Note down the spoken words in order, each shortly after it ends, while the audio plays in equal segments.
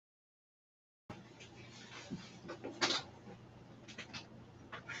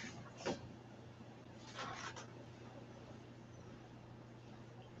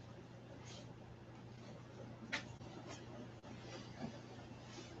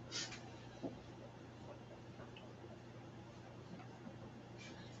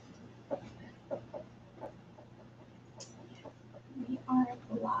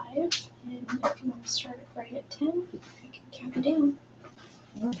Start it right at 10. I can count it down.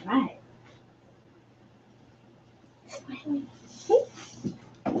 All right. Smiling.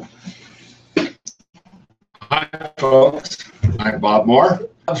 Hi, folks. I'm Bob Moore,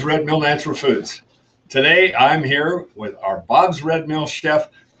 Bob's Red Mill Natural Foods. Today, I'm here with our Bob's Red Mill chef,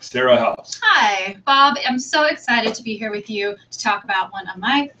 Sarah House. Hi, Bob. I'm so excited to be here with you to talk about one of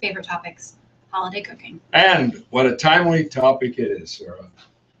my favorite topics, holiday cooking. And what a timely topic it is, Sarah.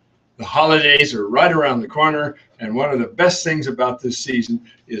 The holidays are right around the corner, and one of the best things about this season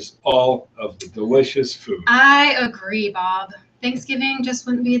is all of the delicious food. I agree, Bob. Thanksgiving just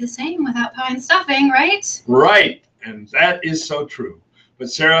wouldn't be the same without pie and stuffing, right? Right, and that is so true.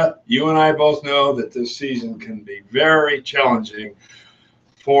 But Sarah, you and I both know that this season can be very challenging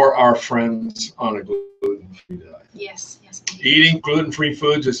for our friends on a gluten-free diet. Yes, indeed. Eating gluten-free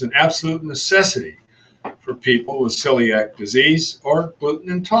foods is an absolute necessity for people with celiac disease or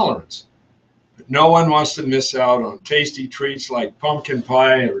gluten intolerance. But no one wants to miss out on tasty treats like pumpkin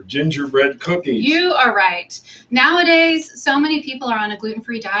pie or gingerbread cookies. You are right. Nowadays, so many people are on a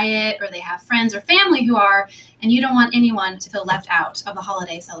gluten-free diet, or they have friends or family who are, and you don't want anyone to feel left out of the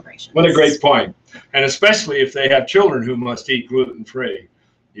holiday celebrations. What a great point. And especially if they have children who must eat gluten-free.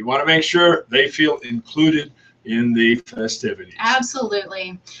 You want to make sure they feel included in the festivities.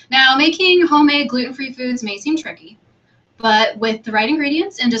 Absolutely. Now, making homemade gluten-free foods may seem tricky, but with the right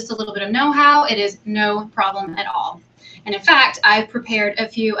ingredients and just a little bit of know-how, it is no problem at all. And in fact, I've prepared a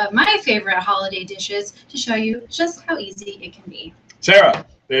few of my favorite holiday dishes to show you just how easy it can be. Sarah,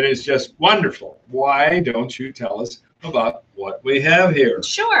 that is just wonderful. Why don't you tell us about what we have here?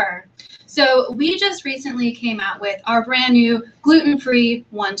 Sure. So we just recently came out with our brand new gluten-free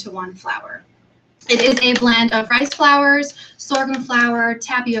 1-to-1 flour. It is a blend of rice flours, sorghum flour,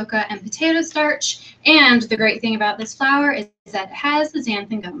 tapioca, and potato starch. And the great thing about this flour is that it has the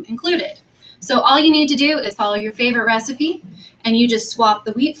xanthan gum included. So all you need to do is follow your favorite recipe, and you just swap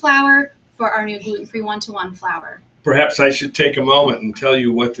the wheat flour for our new gluten-free 1-to-1 flour. Perhaps I should take a moment and tell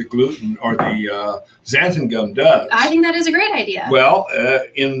you what the gluten or the xanthan gum does. I think that is a great idea. Well,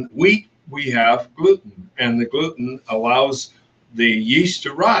 in wheat, we have gluten, and the gluten allows the yeast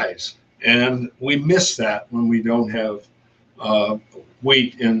to rise. And we miss that when we don't have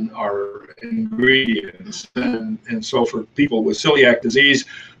wheat in our ingredients. And so for people with celiac disease,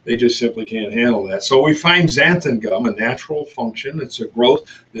 they just simply can't handle that. So we find xanthan gum, a natural function. It's a growth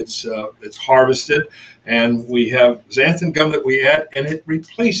that's harvested. And we have xanthan gum that we add, and it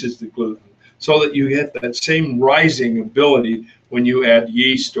replaces the gluten so that you get that same rising ability when you add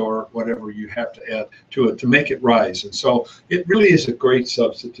yeast or whatever you have to add to it to make it rise. And so it really is a great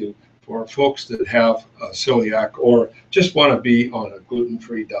substitute for folks that have celiac or just want to be on a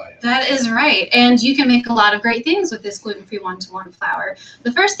gluten-free diet. That is right. And you can make a lot of great things with this gluten-free 1-to-1 flour.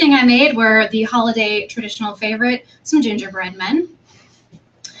 The first thing I made were the holiday traditional favorite, some gingerbread men.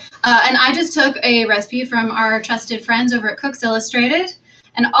 And I just took a recipe from our trusted friends over at Cooks Illustrated.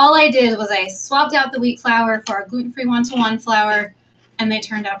 And all I did was I swapped out the wheat flour for our gluten-free 1-to-1 flour, and they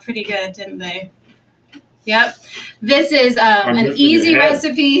turned out pretty good, didn't they? Yep. This is an easy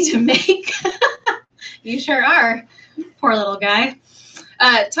recipe to make. You sure are. Poor little guy.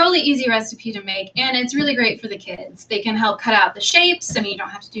 Totally easy recipe to make, and it's really great for the kids. They can help cut out the shapes. I mean, you don't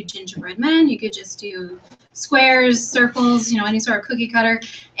have to do gingerbread men. You could just do squares, circles, you know, any sort of cookie cutter,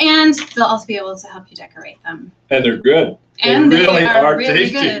 and they'll also be able to help you decorate them. And they're good. And they really are really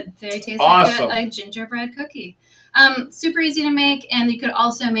tasty. good. They taste awesome. like a gingerbread cookie. Super easy to make, and you could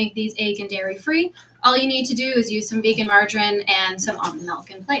also make these egg and dairy free. All you need to do is use some vegan margarine and some almond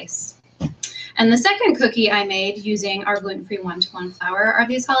milk in place. And the second cookie I made using our gluten-free 1-to-1 flour are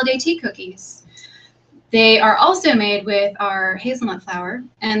these holiday tea cookies. They are also made with our hazelnut flour,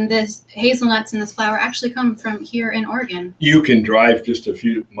 and this hazelnuts and this flour actually come from here in Oregon. You can drive just a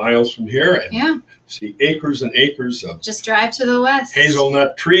few miles from here and see acres and acres of just drive to the west.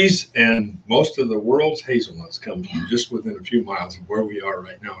 Hazelnut trees, and most of the world's hazelnuts come from just within a few miles of where we are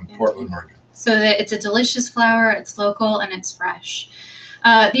right now in Portland, Oregon. So that it's a delicious flour, it's local, and it's fresh.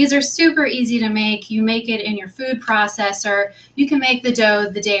 These are super easy to make. You make it in your food processor. You can make the dough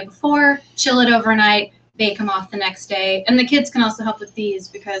the day before, chill it overnight, bake them off the next day. And the kids can also help with these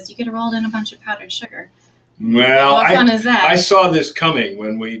because you get rolled in a bunch of powdered sugar. Well, How fun is that? I saw this coming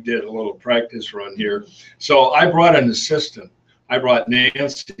when we did a little practice run here. So I brought an assistant. I brought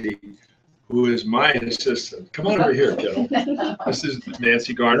Nancy, who is my assistant. Come on over here, kiddo. This is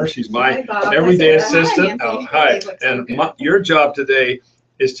Nancy Garner. She's my everyday assistant. Hi, And your job today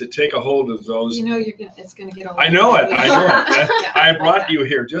is to take a hold of those. You know, it's gonna get all. I know it. I know it. Yeah. I brought you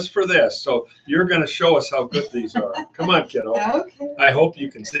here just for this. So you're going to show us how good these are. Come on, kiddo. Okay. I hope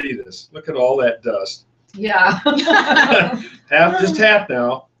you can see this. Look at all that dust. Yeah. Just half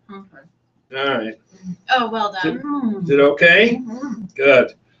now. Okay. All right. Oh, well done. Is it okay? Mhm.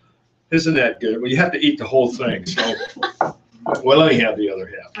 Good. Isn't that good? Well, you have to eat the whole thing. So, well, let me have the other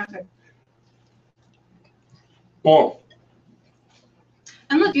half. Okay. Oh.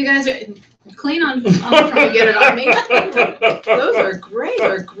 And look, you guys are clean on trying to get it on me. Those are great.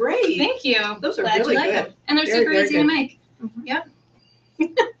 They're great. Thank you. Those are Glad really you like good. them. And they're Very, super very easy good. to make. Yep.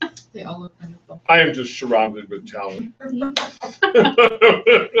 They all look wonderful. I am just surrounded with talent. Thank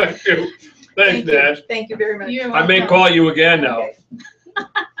you. Thanks, Thank you. Dad. Thank you very much. You're I may welcome. call you again now. Okay.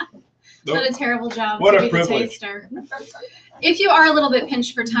 What a terrible job What to a be the privilege. taster. If you are a little bit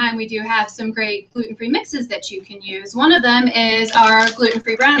pinched for time, we do have some great gluten-free mixes that you can use. One of them is our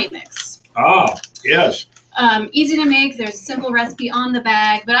gluten-free brownie mix. Ah, yes. Easy to make. There's a simple recipe on the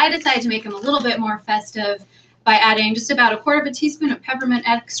bag, but I decided to make them a little bit more festive by adding just about 1/4 teaspoon of peppermint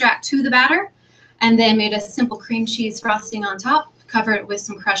extract to the batter, and then made a simple cream cheese frosting on top. Cover it with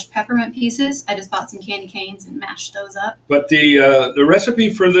some crushed peppermint pieces. I just bought some candy canes and mashed those up. But the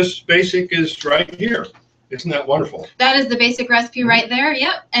recipe for this basic is right here. Isn't that wonderful? That is the basic recipe right there.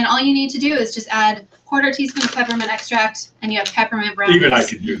 Yep. And all you need to do is just add 1/4 teaspoon of peppermint extract, and you have peppermint brownies. Even I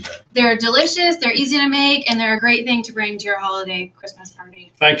could do that. They're delicious. They're easy to make, and they're a great thing to bring to your holiday Christmas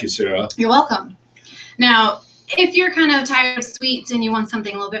party. Thank you, Sarah. You're welcome. Now, if you're kind of tired of sweets and you want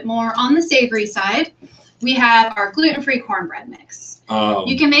something a little bit more on the savory side, we have our gluten-free cornbread mix.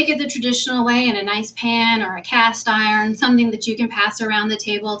 You can make it the traditional way in a nice pan or a cast iron, something that you can pass around the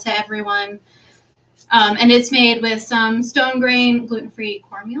table to everyone. And it's made with some stone grain gluten-free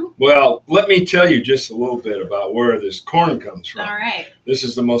cornmeal. Well, let me tell you just a little bit about where this corn comes from. All right. This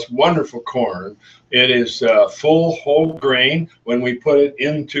is the most wonderful corn. It is full whole grain. When we put it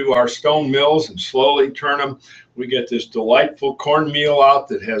into our stone mills and slowly turn them, we get this delightful cornmeal out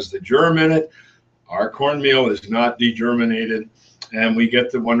that has the germ in it. Our cornmeal is not degerminated, and we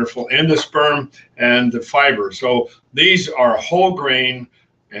get the wonderful endosperm and the fiber. So these are whole grain,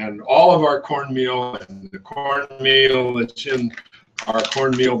 and all of our cornmeal and the cornmeal that's in our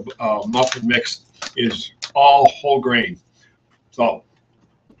cornmeal muffin mix is all whole grain. So.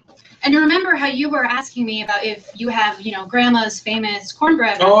 And remember how you were asking me about if you have, grandma's famous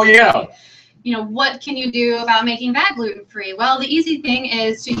cornbread. Oh, yeah. What can you do about making that gluten-free? Well, the easy thing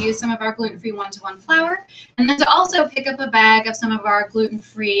is to use some of our gluten-free 1-to-1 flour, and then to also pick up a bag of some of our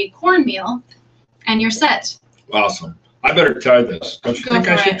gluten-free cornmeal, and you're set. Awesome. I better try this. Don't you think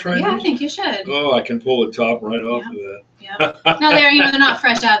I should try Yeah, I this? think you should. Oh, I can pull the top right off of that. Yep. Now they're not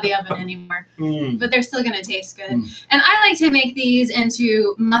fresh out of the oven anymore, but they're still going to taste good. And I like to make these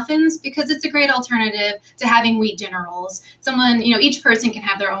into muffins because it's a great alternative to having wheat dinner rolls. Each person can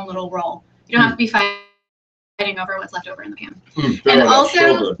have their own little roll. You don't have to be fighting over what's left over in the pan. And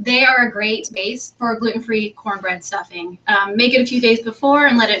also, they are a great base for gluten-free cornbread stuffing. Make it a few days before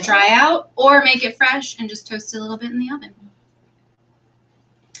and let it dry out, or make it fresh and just toast it a little bit in the oven.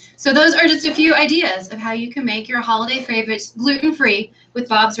 So those are just a few ideas of how you can make your holiday favorites gluten-free with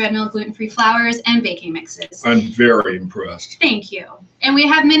Bob's Red Mill gluten-free flours and baking mixes. I'm very impressed. Thank you. And we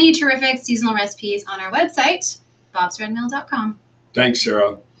have many terrific seasonal recipes on our website, bobsredmill.com. Thanks,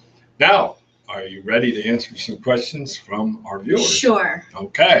 Sarah. Now, are you ready to answer some questions from our viewers? Sure.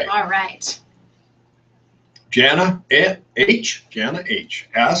 Okay. All right. Jana H.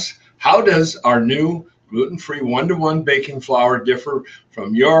 asks, how does our new gluten-free 1-to-1 baking flour differ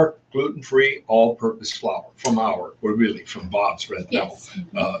from your gluten-free all-purpose flour? From Bob's Red Mill,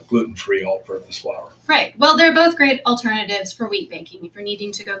 Yes. gluten-free all-purpose flour. Right. Well, they're both great alternatives for wheat baking if you're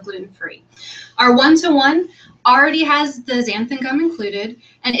needing to go gluten-free. Our 1-to-1 already has the xanthan gum included,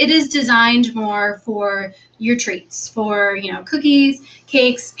 and it is designed more for your treats, for cookies,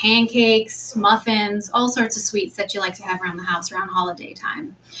 cakes, pancakes, muffins, all sorts of sweets that you like to have around the house around holiday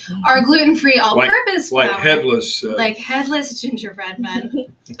time. Our gluten-free all-purpose flour, like headless gingerbread men.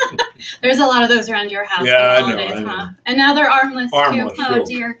 There's a lot of those around your house. Yeah, for the I holidays, know. huh? And now they're armless too. Oh sure.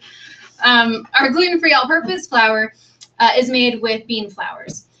 dear. Our gluten-free all-purpose flour is made with bean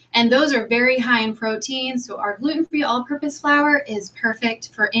flours. And those are very high in protein. So our gluten-free all-purpose flour is perfect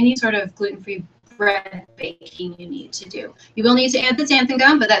for any sort of gluten-free bread baking you need to do. You will need to add the xanthan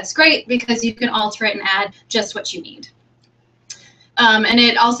gum, but that's great because you can alter it and add just what you need. And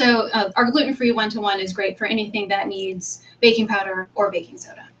it also, our gluten-free 1-to-1 is great for anything that needs baking powder or baking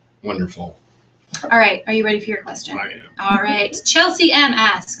soda. Wonderful. All right, are you ready for your question? I am. All right, Chelsea M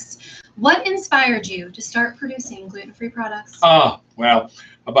asks, What inspired you to start producing gluten-free products? Well,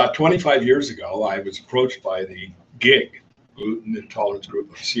 about 25 years ago, I was approached by the GIG, Gluten Intolerance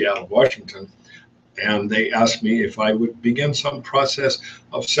Group of Seattle, Washington, and they asked me if I would begin some process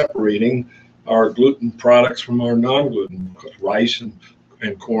of separating our gluten products from our non-gluten, rice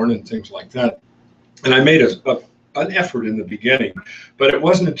and corn and things like that. And I made an effort in the beginning, but it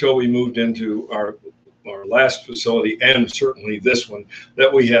wasn't until we moved into our last facility, and certainly this one,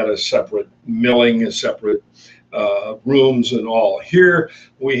 that we had a separate milling, a separate rooms and all. Here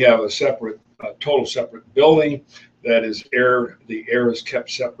we have a separate, total separate building that is the air is kept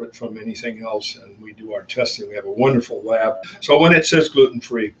separate from anything else, and we do our testing. We have a wonderful lab. So when it says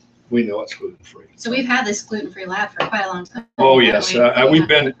gluten-free, we know it's gluten-free. So we've had this gluten-free lab for quite a long time. Oh yes, we've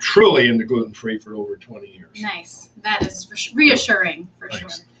been truly into gluten-free for over 20 years. Nice. That is reassuring for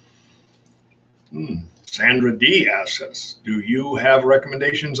Thanks. sure. Sandra D asks us, do you have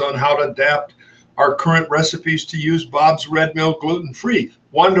recommendations on how to adapt our current recipes to use Bob's Red Mill gluten-free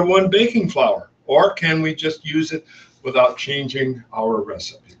 1-to-1 baking flour? Or can we just use it without changing our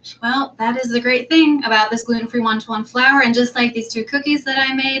recipes? Well, that is the great thing about this gluten-free 1-to-1 flour. And just like these 2 cookies that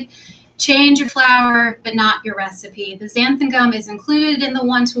I made, change your flour, but not your recipe. The xanthan gum is included in the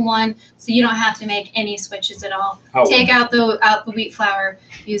 1-to-1, so you don't have to make any switches at all. Take out the wheat flour,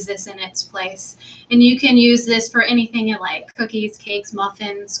 use this in its place. And you can use this for anything you like: cookies, cakes,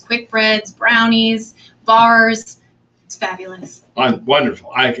 muffins, quick breads, brownies, bars. It's fabulous.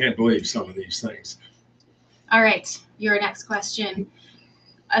 Wonderful. I can't believe some of these things. All right, your next question.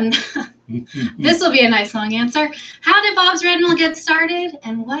 And this will be a nice long answer. How did Bob's Red Mill get started,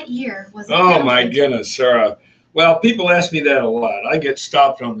 and what year was it? Oh my goodness, Sarah. Well, people ask me that a lot. I get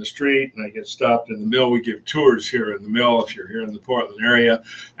stopped on the street and I get stopped in the mill. We give tours here in the mill if you're here in the Portland area.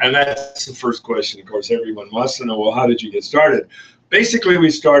 And that's the first question, of course, everyone wants to know, well, how did you get started? Basically, we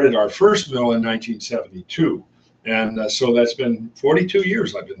started our first mill in 1972. And so that's been 42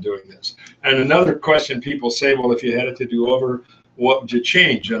 years I've been doing this. And another question people say, well, if you had it to do over, what would you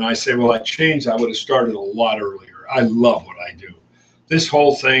change? And I say, well, I would have started a lot earlier. I love what I do. This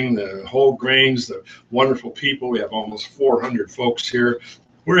whole thing, the whole grains, the wonderful people, we have almost 400 folks here.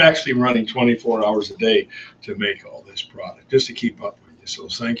 We're actually running 24 hours a day to make all this product, just to keep up with you. So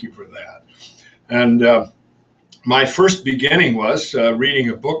thank you for that. And my first beginning was reading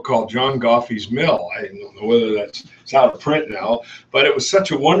a book called John Goffey's Mill. I don't know whether it's out of print now, but it was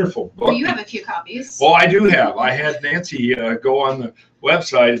such a wonderful book. Well, you have a few copies. Well, I do have. I had Nancy go on the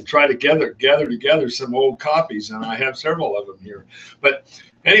website and try to gather together some old copies, and I have several of them here. But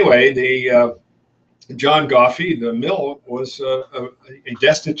anyway, the John Goffey, the mill, was a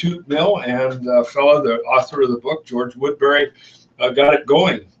destitute mill, and a fellow, the author of the book, George Woodbury, got it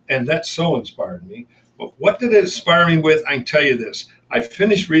going, and that so inspired me. But what did it inspire me with? I can tell you this. I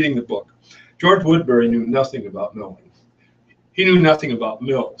finished reading the book. George Woodbury knew nothing about milling. He knew nothing about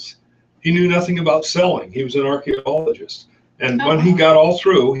mills. He knew nothing about selling. He was an archaeologist. And when he got all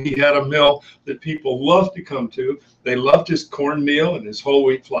through, he had a mill that people loved to come to. They loved his cornmeal and his whole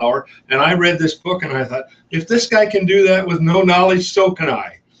wheat flour. And I read this book and I thought, if this guy can do that with no knowledge, so can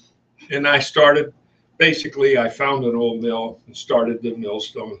I. And I started, basically, I found an old mill and started the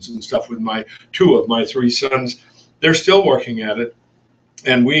millstones and stuff with 2 of my 3 sons. They're still working at it.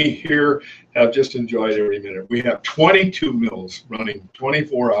 And we here have just enjoyed every minute. We have 22 mills running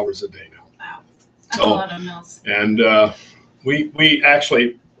 24 hours a day now. Wow, that's a lot of mills. And we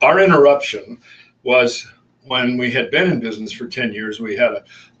actually, our interruption was when we had been in business for 10 years, we had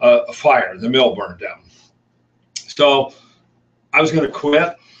a fire, the mill burned down. So I was going to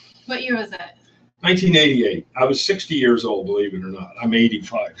quit. What year was that? 1988. I was 60 years old, believe it or not. I'm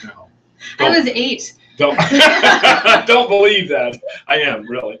 85 now. I was 8. Don't believe that. I am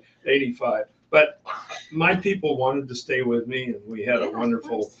really 85. But my people wanted to stay with me, and we had a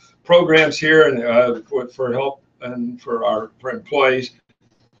wonderful programs here and for help and for employees.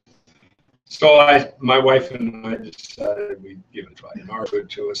 So my wife and I decided we'd give it a try, and are good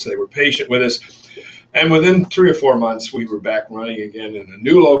to us. They were patient with us. And within 3 or 4 months, we were back running again in a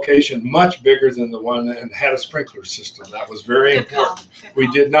new location, much bigger than the one, and had a sprinkler system. That was very important. We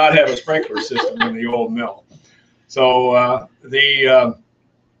did not have a sprinkler system in the old mill. So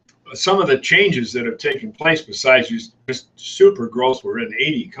some of the changes that have taken place, besides just super growth, we're in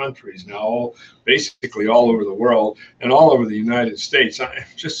 80 countries now, basically all over the world and all over the United States. I'm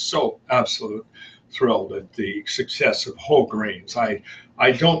just so absolutely thrilled at the success of whole grains.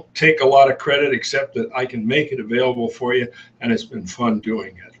 I don't take a lot of credit except that I can make it available for you, and it's been fun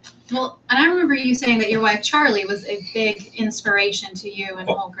doing it. Well, and I remember you saying that your wife Charlie was a big inspiration to you in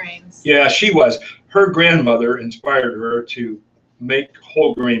whole grains. Yeah, she was. Her grandmother inspired her to make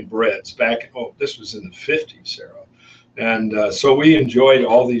whole grain breads back. Oh, this was in the 50s, Sarah. And so we enjoyed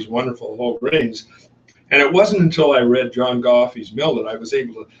all these wonderful whole grains. And it wasn't until I read John Goffey's Mill that I was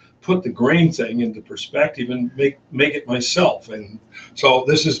able to put the grain thing into perspective and make it myself. And so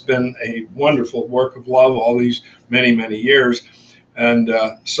this has been a wonderful work of love all these many, many years. And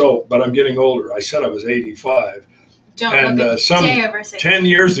but I'm getting older. I said I was 85. Don't look a day over 60. 10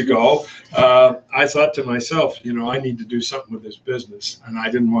 years ago, I thought to myself, I need to do something with this business. And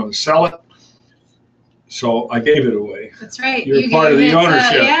I didn't want to sell it. So I gave it away. That's right. You're part of the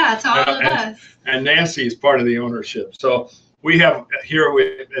ownership. Yeah, to all of us. And Nancy is part of the ownership. So we have here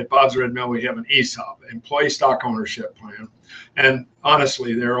at Bob's Red Mill, we have an ESOP, employee stock ownership plan. And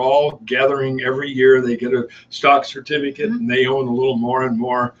honestly, they're all gathering every year. They get a stock certificate and they own a little more and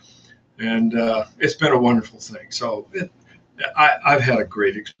more. And it's been a wonderful thing. So I've had a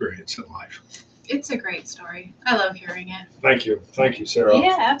great experience in life. It's a great story. I love hearing it. Thank you. Thank you, Sarah.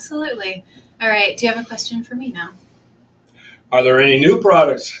 Yeah, absolutely. All right. Do you have a question for me now? Are there any new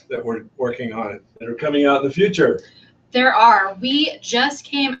products that we're working on that are coming out in the future? There are. We just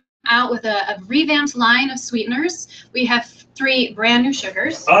came out with a revamped line of sweeteners. We have 3 brand new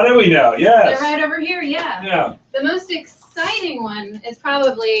sugars. Oh, there we go. Yes. They're right over here. Yeah. Yeah. The most exciting one is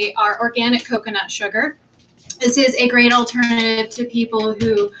probably our organic coconut sugar. This is a great alternative to people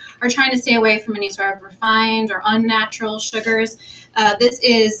who are trying to stay away from any sort of refined or unnatural sugars. This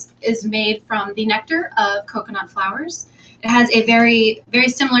is made from the nectar of coconut flowers. It has a very, very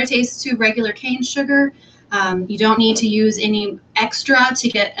similar taste to regular cane sugar. You don't need to use any extra to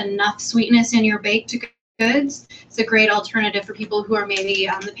get enough sweetness in your baked goods. It's a great alternative for people who are maybe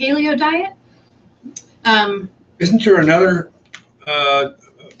on the paleo diet. Isn't there another?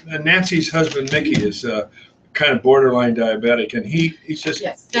 Nancy's husband, Mickey, is kind of borderline diabetic, and he's just.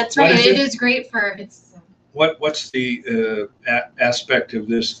 Yes. That's right. It is great for. What's the aspect of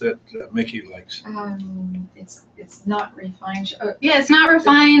this that Mickey likes? It's not refined. Yeah, it's not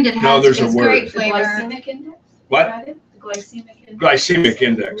refined. It has there's a word. great The flavor. glycemic index? What? The glycemic index. Glycemic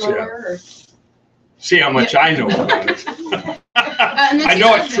index, yeah. Lower, See how much I know about it. And I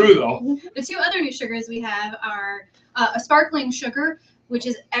know it's true, though. The 2 other new sugars we have are a sparkling sugar, which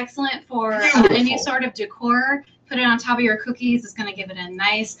is excellent for any sort of decor. Put it on top of your cookies. It's going to give it a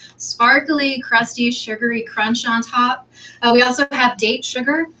nice, sparkly, crusty, sugary crunch on top. We also have date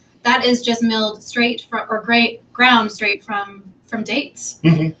sugar. That is just milled straight from, or ground straight from dates.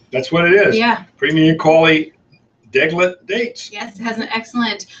 Mm-hmm. That's what it is. Yeah. Premium quality Deglet dates. Yes, it has an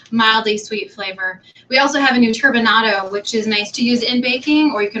excellent, mildly sweet flavor. We also have a new turbinado, which is nice to use in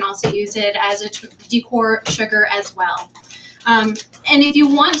baking, or you can also use it as a decor sugar as well. And if you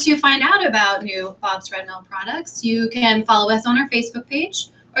want to find out about new Bob's Red Mill products, you can follow us on our Facebook page,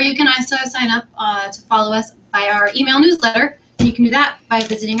 or you can also sign up to follow us by our email newsletter. And you can do that by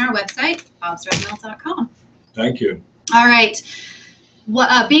visiting our website, bobsredmill.com. Thank you. All right.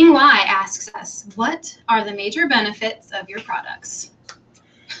 Being Y asks us, what are the major benefits of your products?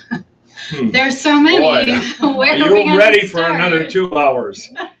 There's so many. Boy, Where are are we you ready for start? another 2 hours?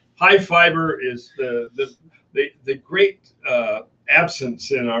 High fiber is the great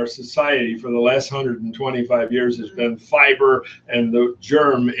absence in our society for the last 125 years has been fiber and the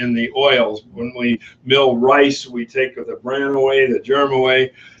germ in the oils. When we mill rice, we take the bran away, the germ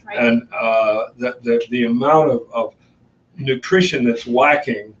away, Right. and the amount of nutrition that's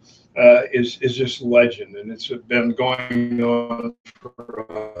lacking is just legend, and it's been going on for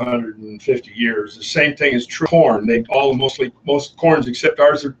 150 years. The same thing is true. Corn. Most corns except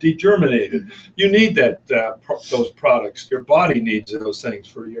ours are degerminated. You need those products. Your body needs those things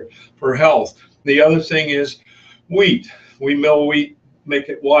for health. The other thing is wheat. We mill wheat, make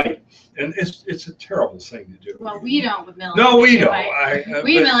it white, and it's a terrible thing to do. Well, we don't mill. No, we don't.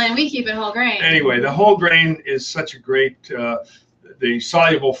 We mill it and we keep it whole grain. Anyway, the whole grain is such a great. The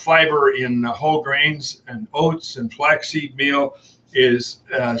soluble fiber in whole grains and oats and flaxseed meal is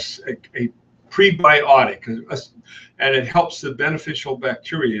a prebiotic, and it helps the beneficial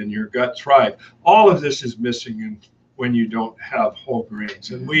bacteria in your gut thrive. All of this is missing when you don't have whole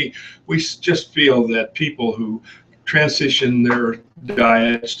grains, and we just feel that people who transition their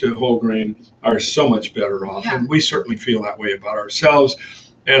diets to whole grain are so much better off, and we certainly feel that way about ourselves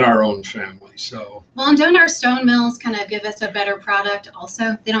and our own family. So well, and don't our stone mills kind of give us a better product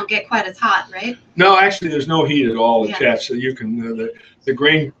also? They don't get quite as hot, right? no, actually there's no heat at all attached, so you can the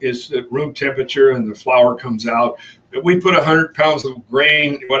grain is at room temperature and the flour comes out. We put 100 pounds of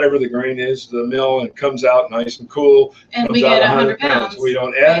grain, whatever the grain is, to the mill, and it comes out nice and cool. And we get 100 pounds. We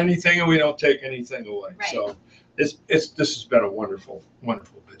don't add anything and we don't take anything away. Right. So this has been a wonderful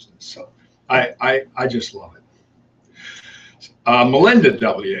business. So I just love it. Melinda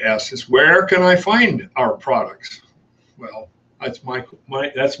W. asks us, where can I find our products? Well, that's my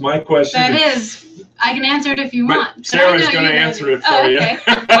question. That is. I can answer it if you But want. Sarah's going to answer it for you.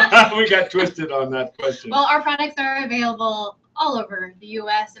 Okay. We got twisted on that question. Well, our products are available all over the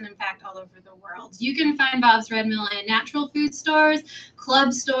U.S. and, in fact, all over the world. You can find Bob's Red Mill in natural food stores,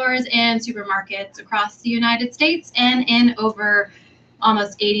 club stores, and supermarkets across the United States and in over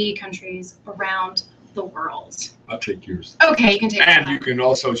almost 80 countries around the world. I'll take yours. Okay, you can take And that. you can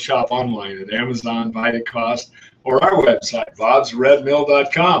also shop online at Amazon, Vitacost, or our website,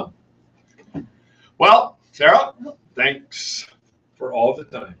 bobsredmill.com. Well, Sarah, thanks for all the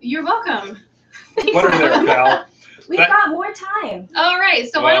time. You're welcome. What are there, pal? We've got more time. All right,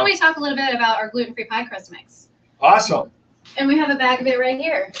 so why don't we talk a little bit about our gluten-free pie crust mix? Awesome. And we have a bag of it right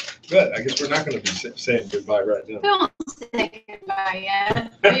here. Good. I guess we're not going to be saying goodbye right now. We won't say goodbye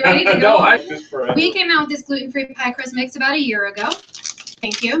yet. Are you ready to go? No, I just forever. We came out with this gluten-free pie crust mix about a year ago.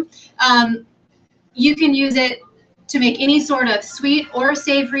 Thank you. You can use it to make any sort of sweet or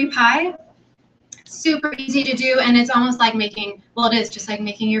savory pie. Super easy to do, and it's almost like making, well, it is just like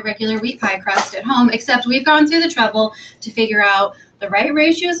making your regular wheat pie crust at home, except we've gone through the trouble to figure out the right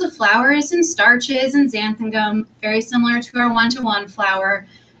ratios of flours and starches and xanthan gum, very similar to our 1-to-1 flour.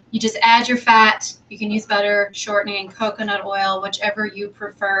 You just add your fat. You can use butter, shortening, coconut oil, whichever you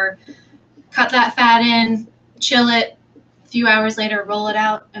prefer. Cut that fat in, chill it. A few hours later, roll it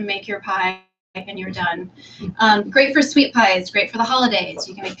out and make your pie, and you're done. Great for sweet pies, great for the holidays.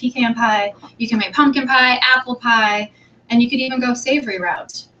 You can make pecan pie, you can make pumpkin pie, apple pie, and you could even go savory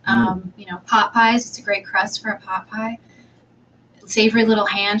route. You know, pot pies, it's a great crust for a pot pie. Savory little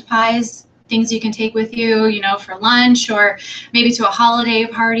hand pies, things you can take with you, you know, for lunch or maybe to a holiday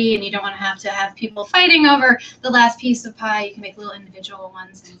party, and you don't want to have people fighting over the last piece of pie. You can make little individual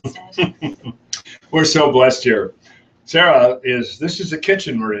ones instead. We're so blessed here. Sarah, this is the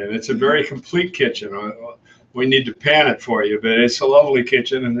kitchen we're in. It's a very complete kitchen. We need to pan it for you, but it's a lovely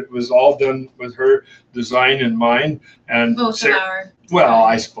kitchen, and it was all done with her design in mind. And Both Sarah, of our. well,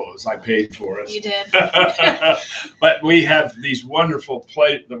 I suppose I paid for it. You did. But we have these the wonderful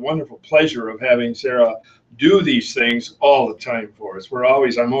pleasure of having Sarah do these things all the time for us.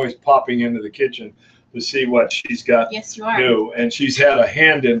 I'm always popping into the kitchen to see what she's got Yes, you are. new, and she's had a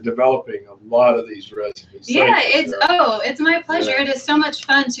hand in developing a lot of these recipes. Yeah, Thank you, Sarah. it's my pleasure. Yeah. It is so much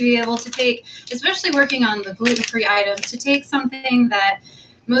fun to be able to take, especially working on the gluten-free items, to take something that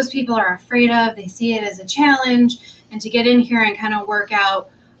most people are afraid of, they see it as a challenge, and to get in here and kind of work out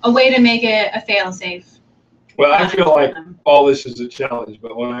a way to make it a fail-safe. Well, I feel like all this is a challenge,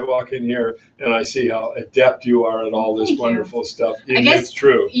 but when I walk in here and I see how adept you are at all this Thank you. wonderful stuff, I guess it's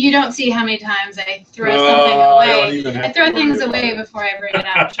true. You don't see how many times I throw No, something I don't away. even have I to throw worry things about away it. before I bring it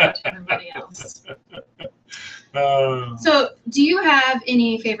out and show it to everybody else. Uh, So, do you have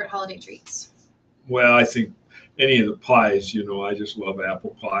any favorite holiday treats? Well, I think any of the pies, you know, I just love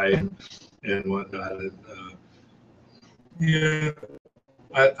apple pie and whatnot. And, yeah,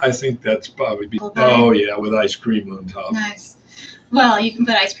 I think that's probably Apple pie? oh yeah, with ice cream on top. Nice. Well, you can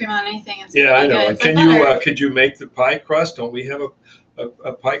put ice cream on anything. It's Yeah, I really know. good. And It's like can you butter. could you make the pie crust? Don't we have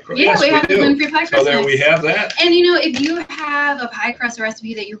a pie crust? Yeah, Yes, we have a do. gluten-free pie crust So there we mix. have that. And you know, if you have a pie crust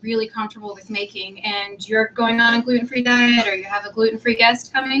recipe that you're really comfortable with making, and you're going on a gluten-free diet, or you have a gluten-free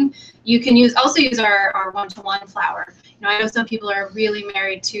guest coming, you can also use our 1-to-1 flour. You know, I know some people are really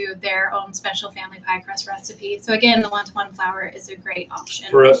married to their own special family pie crust recipe. So again, the 1-to-1 flour is a great option.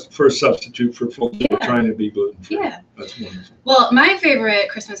 For a substitute for folks who are Yeah. trying to be gluten free. Yeah. That's wonderful. Well, my favorite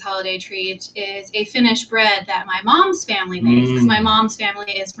Christmas holiday treat is a Finnish bread that my mom's family makes, because my mom's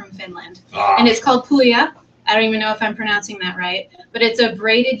family is from Finland. And it's called puja. I don't even know if I'm pronouncing that right, but it's a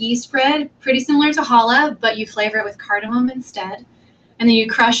braided yeast bread, pretty similar to challah, but you flavor it with cardamom instead. And then you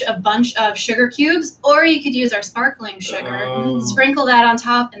crush a bunch of sugar cubes, or you could use our sparkling sugar, sprinkle that on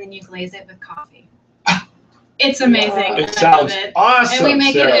top, and then you glaze it with coffee. It's amazing. It and I sounds love it. awesome. And we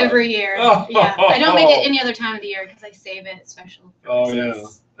make Sarah. it every year. Oh. Yeah, I don't make it any other time of the year because I save it special. For Oh yeah,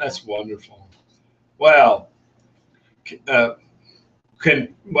 Christmas. that's wonderful. Well, the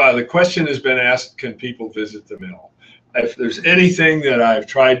question has been asked: can people visit the mill? If there's anything that I've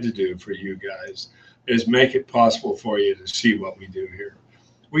tried to do for you guys, is make it possible for you to see what we do here.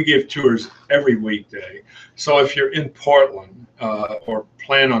 We give tours every weekday. So if you're in Portland or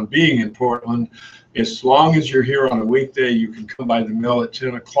plan on being in Portland, as long as you're here on a weekday, you can come by the mill at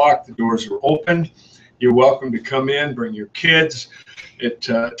 10 o'clock. The doors are open. You're welcome to come in, bring your kids. It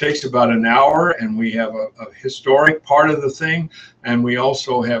takes about an hour, and we have a historic part of the thing. And we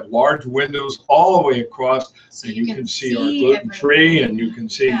also have large windows all the way across, so you can see our gluten-free, and you can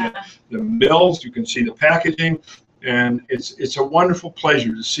see the mills, you can see the packaging. And it's a wonderful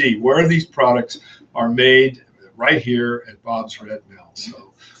pleasure to see where these products are made right here at Bob's Red Mill.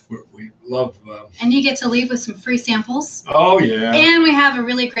 So we love. And you get to leave with some free samples. Oh yeah. And we have a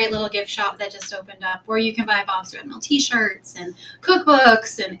really great little gift shop that just opened up where you can buy Bob's Red Mill T-shirts and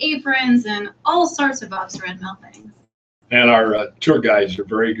cookbooks and aprons and all sorts of Bob's Red Mill things. And our tour guides are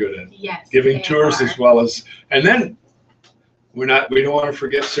very good at giving they tours are. as well as. And then we don't want to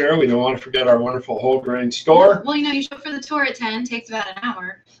forget Sarah. We don't want to forget our wonderful whole grain store. Well, you show up for the tour at 10. Takes about an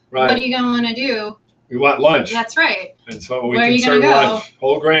hour. Right. What are you going to want to do? We want lunch. That's right. And so we Where are can you serve gonna go? lunch,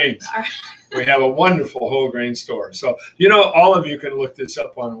 whole grains. All right. We have a wonderful whole grain store. So, all of you can look this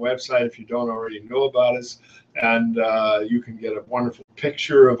up on the website if you don't already know about us. And you can get a wonderful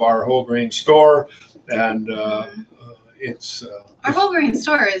picture of our whole grain store. And it's... Our whole grain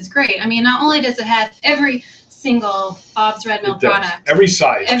store is great. I mean, not only does it have every single Bob's Red Mill product. Every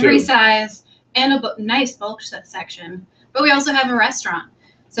size, Every too. size. And a nice bulk section. But we also have a restaurant.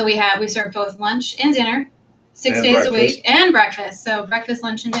 So we serve both lunch and dinner, 6 days a week, and breakfast. So breakfast,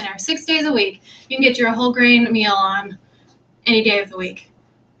 lunch, and dinner, 6 days a week. You can get your whole grain meal on any day of the week.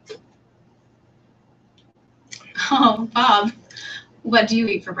 Oh, Bob, what do you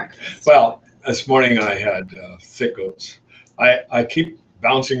eat for breakfast? Well, this morning I had thick oats. I keep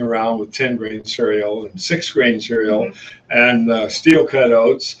bouncing around with 10-grain cereal and 6-grain cereal and steel cut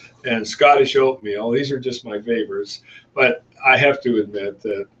oats and Scottish oatmeal. These are just my favorites. But I have to admit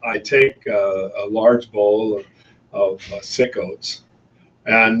that I take a large bowl of thick oats,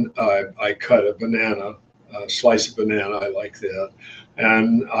 and I cut a banana, a slice of banana. I like that,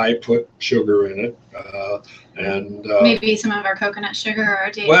 and I put sugar in it, and maybe some of our coconut sugar or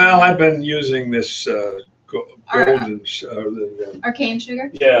our date. Well, I've been using this golden arcane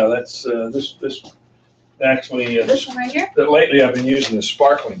sugar. Yeah, that's this actually. This one right here. Lately, I've been using the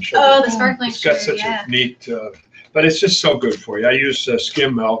sparkling sugar. Oh, the sparkling it's sugar. It's got such a neat. But it's just so good for you. I use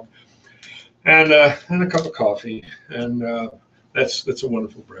skim milk and a cup of coffee, and that's a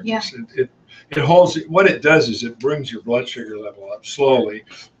wonderful breakfast. Yeah. It holds. What it does is it brings your blood sugar level up slowly.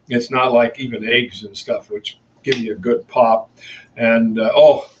 It's not like even eggs and stuff, which give you a good pop. And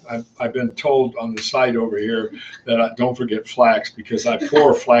I've been told on the side over here that I don't forget flax because I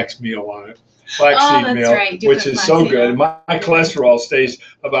pour flax meal on it. Flaxseed meal, which is so good. My cholesterol stays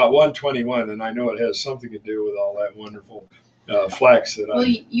about 121, and I know it has something to do with all that wonderful flax that Well,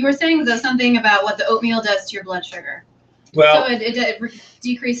 you were saying though something about what the oatmeal does to your blood sugar. Well, so it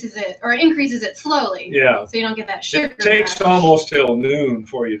decreases it or increases it slowly. Yeah. So you don't get that sugar. It takes almost till noon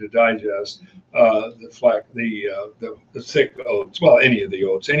for you to digest the thick oats. Well, any of the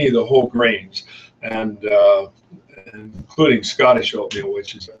oats, any of the whole grains, and including Scottish oatmeal,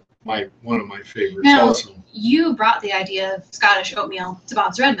 which is one of my favorites. Now, also, you brought the idea of Scottish oatmeal to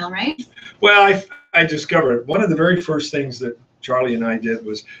Bob's Red Mill, right? Well, I discovered one of the very first things that Charlie and I did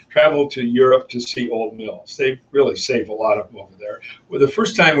was travel to Europe to see old mills. They really save a lot of them over there. Well, the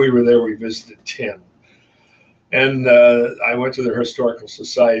first time we were there, we visited 10. And I went to the Historical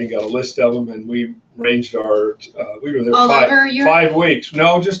Society, got a list of them, and we ranged we were there all over Europe? 5 weeks.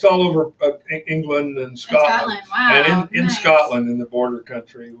 No, just all over England and Scotland. Wow. And in Scotland, in the border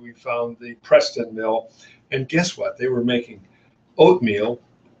country, we found the Preston Mill. And guess what? They were making oatmeal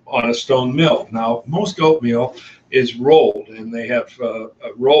on a stone mill. Now, most oatmeal is rolled, and they have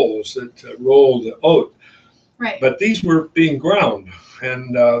rolls that roll the oat. Right. But these were being ground,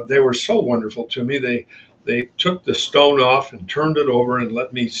 and they were so wonderful to me. They took the stone off and turned it over and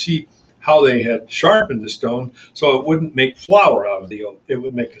let me see how they had sharpened the stone so it wouldn't make flour out of the oat. It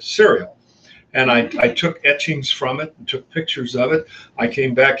would make a cereal. And I took etchings from it and took pictures of it. I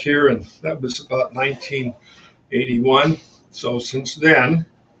came back here, and that was about 1981. So since then,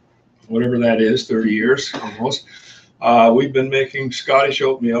 whatever that is, 30 years almost, we've been making Scottish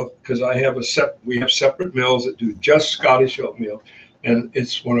oatmeal because we have separate mills that do just Scottish oatmeal. And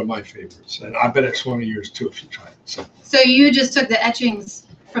it's one of my favorites, and I bet it's one of yours too if you try it. So you just took the etchings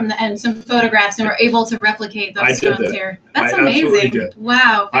from and some photographs and were able to replicate those stones here. That's amazing. Did.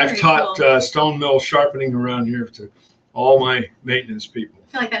 Wow. I've taught stone mill sharpening around here to all my maintenance people.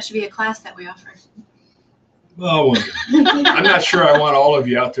 I feel like that should be a class that we offer. Oh, I'm not sure I want all of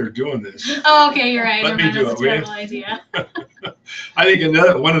you out there doing this. Oh, okay, you're right. Let me do it. That's a terrible idea. I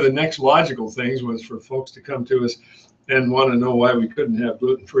think one of the next logical things was for folks to come to us and want to know why we couldn't have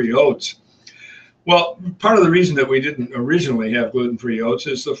gluten-free oats. Well, part of the reason that we didn't originally have gluten-free oats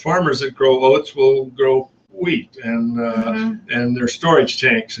is the farmers that grow oats will grow wheat and their storage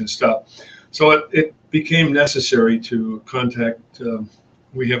tanks and stuff. So it became necessary to contact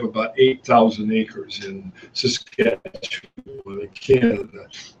We have about 8,000 acres in Saskatchewan and Canada.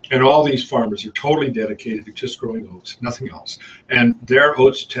 And all these farmers are totally dedicated to just growing oats, nothing else. And their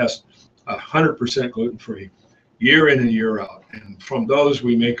oats test 100% gluten-free year in and year out. And from those,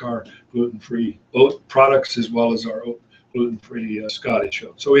 we make our gluten-free oat products as well as our gluten-free Scottish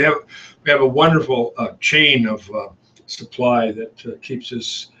oat. So we have a wonderful chain of supply that keeps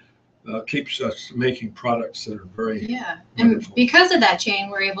us making products that are very and because of that chain,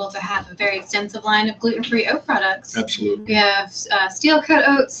 we're able to have a very extensive line of gluten-free oat products. Absolutely. We have steel cut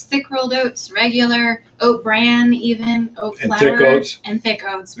oats, thick rolled oats, regular oat bran, even oat flour, and thick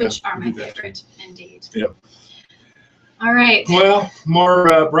oats, which are my favorite indeed. Yeah. All right. Well,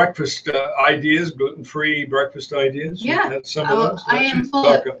 more breakfast ideas, gluten-free breakfast ideas. Yeah. That's some of those. I am full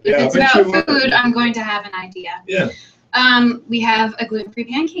of. If it's about food, I'm going to have an idea. Yeah. We have a gluten-free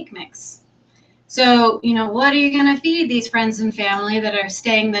pancake mix. So, what are you going to feed these friends and family that are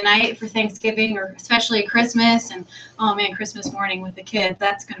staying the night for Thanksgiving or especially Christmas? And, oh man, Christmas morning with the kids,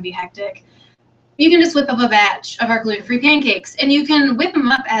 that's going to be hectic. You can just whip up a batch of our gluten-free pancakes, and you can whip them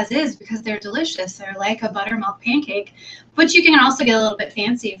up as is because they're delicious. They're like a buttermilk pancake, but you can also get a little bit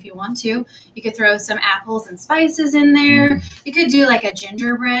fancy if you want to. You could throw some apples and spices in there. You could do like a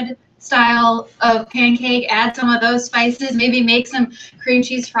gingerbread style of pancake, add some of those spices, maybe make some cream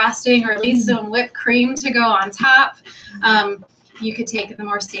cheese frosting or at least some whipped cream to go on top. You could take the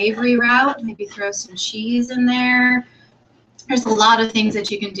more savory route, maybe throw some cheese in there. There's a lot of things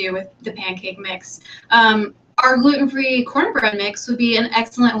that you can do with the pancake mix. Our gluten-free cornbread mix would be an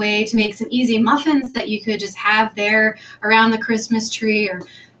excellent way to make some easy muffins that you could just have there around the Christmas tree or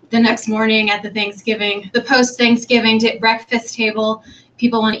the next morning at the post-Thanksgiving breakfast table.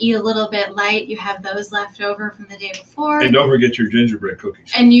 People want to eat a little bit light. You have those left over from the day before. And don't forget your gingerbread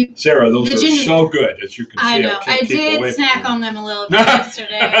cookies. And Sarah, those are so good, as you can see. I know. I did snack on them a little bit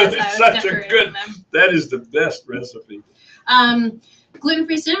yesterday as I was decorating them. That is the best recipe.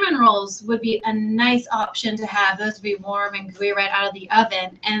 Gluten-free cinnamon rolls would be a nice option to have. Those would be warm and gooey right out of the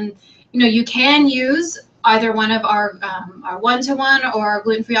oven. And you can use either one of our one-to-one or our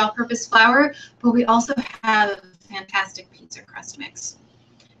gluten-free all-purpose flour, but we also have a fantastic pizza crust mix.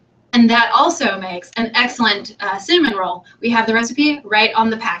 And that also makes an excellent cinnamon roll. We have the recipe right on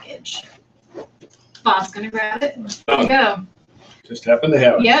the package. Bob's going to grab it. There you go. Just happen to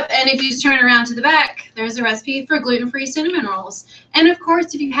have it. Yep, and if you just turn around to the back, there's a recipe for gluten-free cinnamon rolls. And of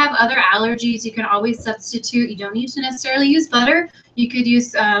course, if you have other allergies, you can always substitute. You don't need to necessarily use butter. You could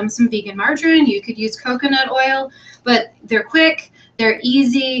use some vegan margarine. You could use coconut oil, but they're quick, they're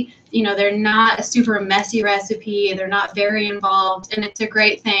easy. They're not a super messy recipe. They're not very involved, and it's a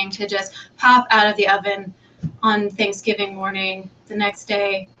great thing to just pop out of the oven on Thanksgiving morning, the next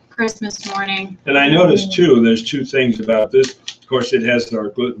day, Christmas morning. And I noticed too, there's two things about this. Of course, it has our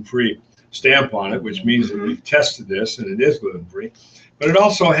gluten-free stamp on it, which means that we've tested this and it is gluten-free. But it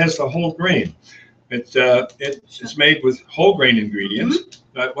also has the whole grain. It's made with whole grain ingredients.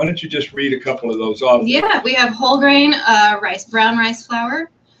 Why don't you just read a couple of those off? Yeah, we have whole grain brown rice flour,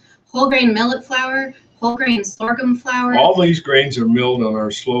 whole grain millet flour, whole grain sorghum flour. All these grains are milled on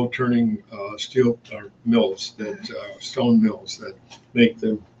our slow-turning steel mills, stone mills that make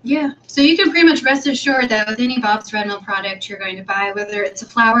them. Yeah, so you can pretty much rest assured that with any Bob's Red Mill product you're going to buy, whether it's a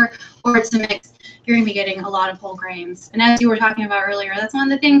flour or it's a mix, you're going to be getting a lot of whole grains. And as you were talking about earlier, that's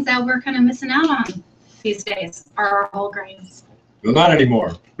one of the things that we're kind of missing out on these days are our whole grains. Well, not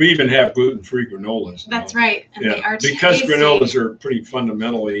anymore. We even have gluten-free granolas now. That's right, and they are because tasty. granolas are pretty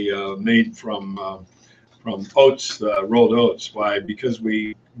fundamentally made from oats, rolled oats. Why? Because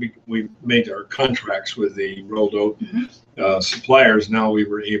we made our contracts with the rolled oat suppliers. Now we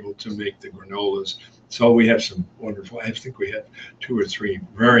were able to make the granolas. So we have some wonderful. I think we had 2 or 3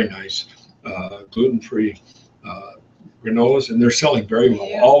 very nice gluten-free granolas, and they're selling very well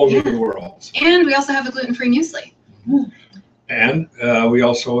all over the world. And we also have a gluten-free muesli. And we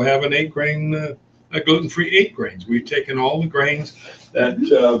also have an 8-grain, a gluten-free 8 grains. We've taken all the grains that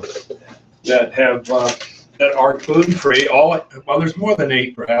that are gluten-free. Well, there's more than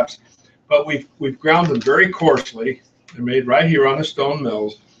 8 perhaps, but we've ground them very coarsely. They're made right here on the stone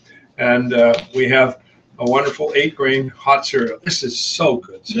mills, and we have a wonderful 8-grain hot cereal. This is so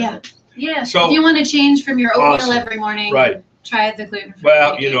good. Sarah. Yeah. So if you want to change from your oatmeal every morning, right? Try the gluten-free.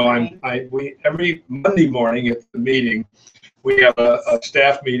 Well, we every Monday morning at the meeting, we have a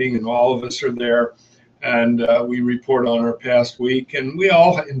staff meeting, and all of us are there, and we report on our past week, and we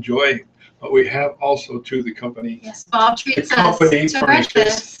all enjoy. But we have also to the company. Yes, Bob treats us to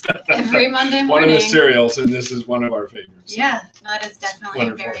breakfast every Monday morning. One of the cereals, and this is one of our favorites. Yeah, that is definitely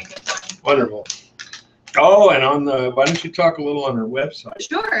Wonderful. a very good one. Wonderful. Oh, and on the, why don't you talk a little on our website?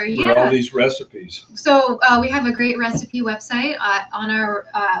 Sure, With all yeah. these recipes. So we have a great recipe website on our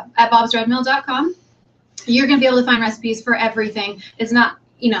at bobsredmill.com. You're going to be able to find recipes for everything. It's not,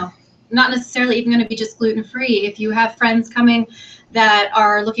 not necessarily even going to be just gluten-free. If you have friends coming that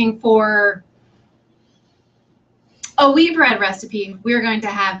are looking for a wheat bread recipe, we're going to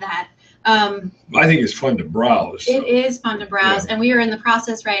have that. I think it's fun to browse. It is fun to browse, and we are in the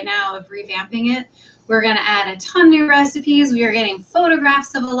process right now of revamping it. We're going to add a ton new recipes. We are getting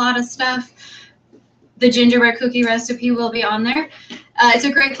photographs of a lot of stuff. The gingerbread cookie recipe will be on there. It's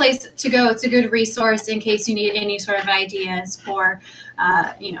a great place to go. It's a good resource in case you need any sort of ideas for,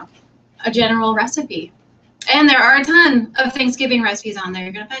 a general recipe. And there are a ton of Thanksgiving recipes on there.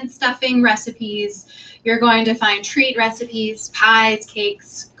 You're going to find stuffing recipes. You're going to find treat recipes, pies,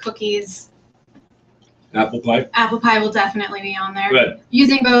 cakes, cookies. Apple pie? Apple pie will definitely be on there. Good.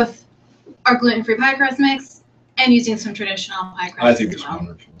 Using both our gluten-free pie crust mix and using some traditional pie crust. I think as it's well.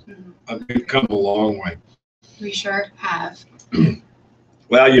 wonderful. We've come a long way. We sure have.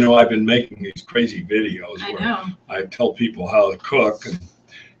 Well, I've been making these crazy videos I where know. I tell people how to cook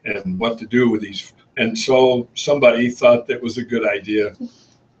and what to do with these. And so somebody thought that was a good idea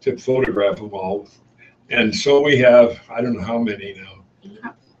to photograph them all. And so we have, I don't know how many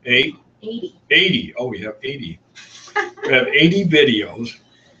now, 8? 80. 80. Oh, we have 80. We have 80 videos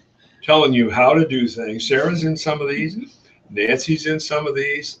telling you how to do things. Sarah's in some of these. Nancy's in some of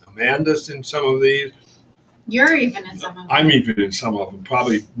these. Amanda's in some of these. You're even in some of them. I'm even in some of them,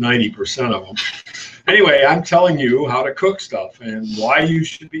 probably 90% of them. Anyway, I'm telling you how to cook stuff and why you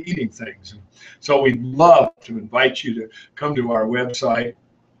should be eating things. So we'd love to invite you to come to our website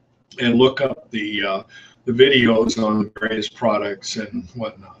and look up the videos on the various products and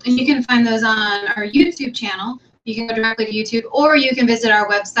whatnot. And you can find those on our YouTube channel. You can go directly to YouTube, or you can visit our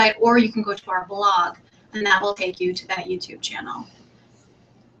website, or you can go to our blog, and that will take you to that YouTube channel.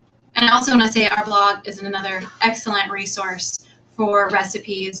 And I also want to say our blog is another excellent resource for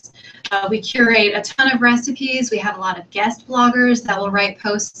recipes. We curate a ton of recipes. We have a lot of guest bloggers that will write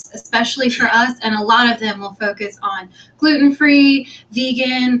posts especially for us, and a lot of them will focus on gluten-free,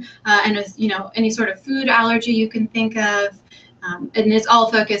 vegan, and any sort of food allergy you can think of. And it's all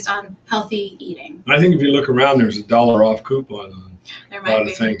focused on healthy eating. I think if you look around, there's a $1 off coupon on There a might lot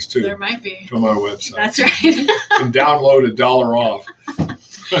be. of things too There might be. from our website. That's right. You can download a $1 off.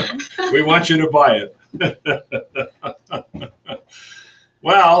 We want you to buy it.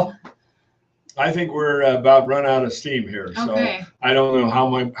 Well, I think we're about run out of steam here. Okay. So I don't know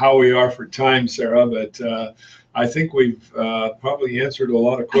how we are for time, Sarah, but I think we've probably answered a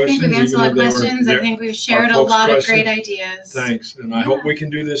lot of I think questions. we've answered a lot of even if they were questions. I think we've shared a folks' lot of questions. great ideas. Thanks, and I hope we can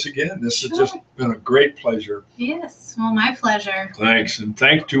do this again. This has Sure. just been a great pleasure. Yes, well, my pleasure. Thanks, and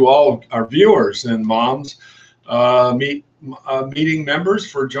thank to all our viewers and moms, meeting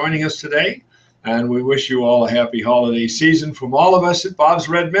members for joining us today. And we wish you all a happy holiday season from all of us at Bob's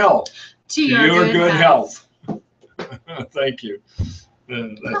Red Mill. To your good health. Thank you.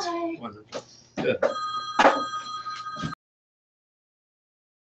 That's Bye. wonderful. Good.